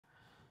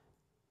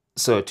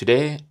So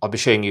today I'll be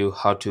showing you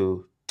how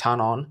to turn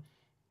on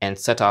and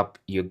set up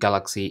your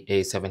Galaxy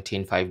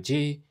A17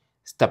 5G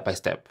step by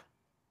step.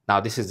 Now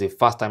this is the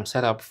first time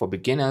setup for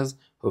beginners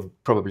who've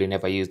probably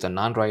never used an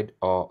Android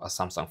or a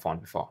Samsung phone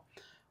before.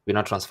 We're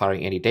not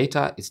transferring any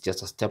data, it's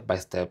just a step by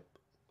step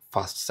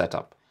fast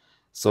setup.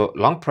 So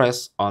long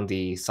press on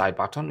the side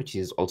button, which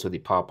is also the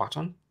power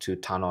button, to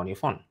turn on your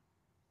phone.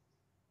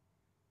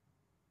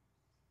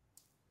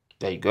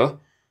 There you go.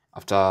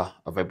 After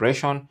a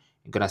vibration,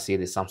 you're gonna see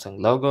the Samsung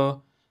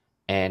logo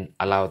and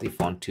allow the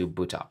phone to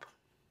boot up.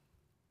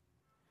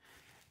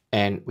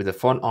 And with the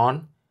phone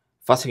on,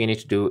 first thing you need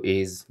to do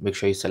is make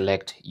sure you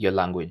select your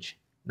language.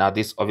 Now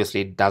this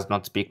obviously does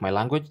not speak my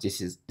language.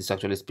 This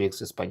actually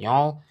speaks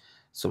Espanol.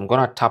 So I'm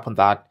gonna tap on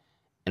that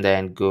and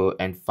then go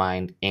and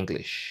find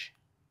English.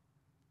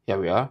 Here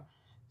we are.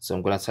 So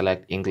I'm gonna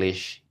select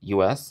English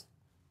US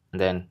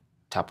and then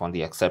tap on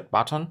the accept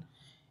button.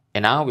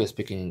 And now we're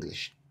speaking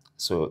English.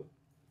 So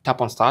tap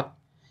on start.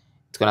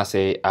 It's gonna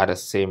say add a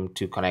SIM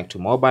to connect to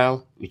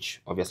mobile,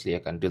 which obviously I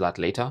can do that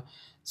later.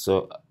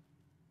 So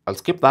I'll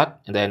skip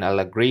that and then I'll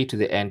agree to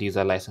the end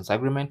user license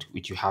agreement,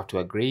 which you have to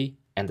agree,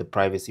 and the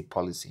privacy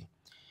policy.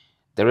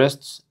 The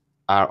rest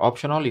are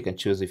optional. You can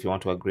choose if you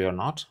want to agree or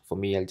not. For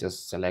me, I'll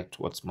just select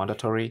what's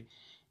mandatory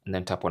and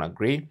then tap on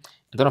agree.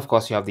 And then of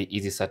course you have the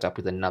easy setup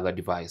with another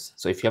device.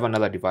 So if you have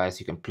another device,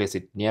 you can place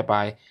it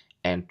nearby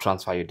and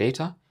transfer your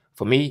data.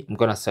 For me, I'm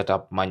gonna set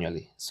up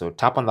manually. So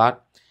tap on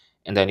that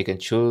and then you can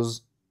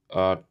choose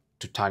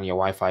to turn your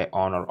Wi-Fi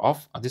on or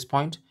off. At this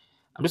point,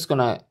 I'm just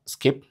gonna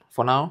skip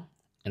for now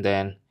and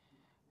then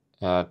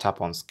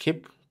tap on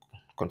skip,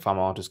 confirm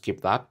I want to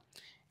skip that.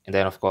 And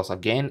then of course,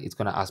 again, it's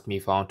gonna ask me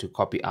if I want to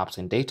copy apps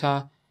and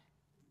data.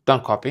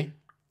 Don't copy.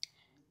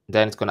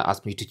 Then it's gonna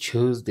ask me to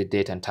choose the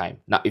date and time.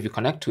 Now, if you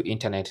connect to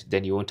internet,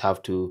 then you won't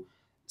have to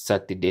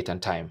set the date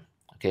and time,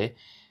 okay?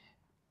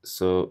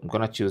 So I'm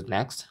gonna choose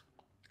next.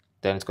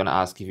 Then it's gonna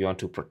ask if you want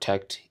to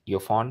protect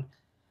your phone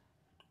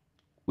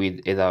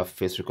with either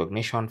face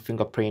recognition,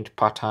 fingerprint,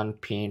 pattern,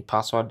 PIN,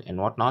 password, and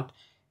whatnot.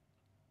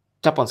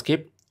 Tap on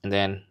skip, and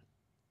then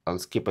I'll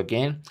skip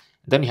again.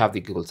 Then you have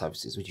the Google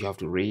services, which you have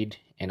to read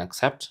and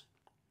accept.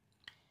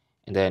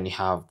 And then you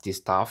have this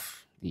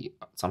stuff, the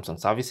Samsung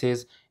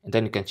services, and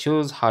then you can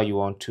choose how you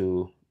want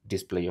to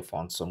display your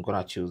phone. So I'm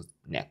gonna choose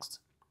next.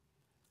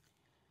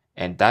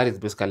 And that is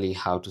basically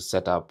how to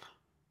set up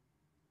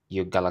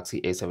your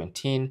Galaxy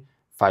A17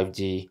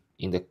 5G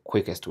in the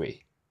quickest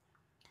way.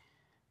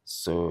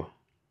 So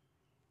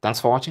thanks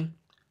for watching.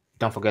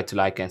 Don't forget to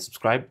like and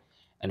subscribe.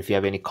 And if you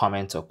have any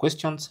comments or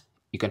questions,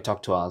 you can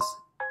talk to us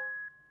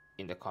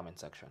in the comment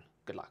section.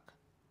 Good luck.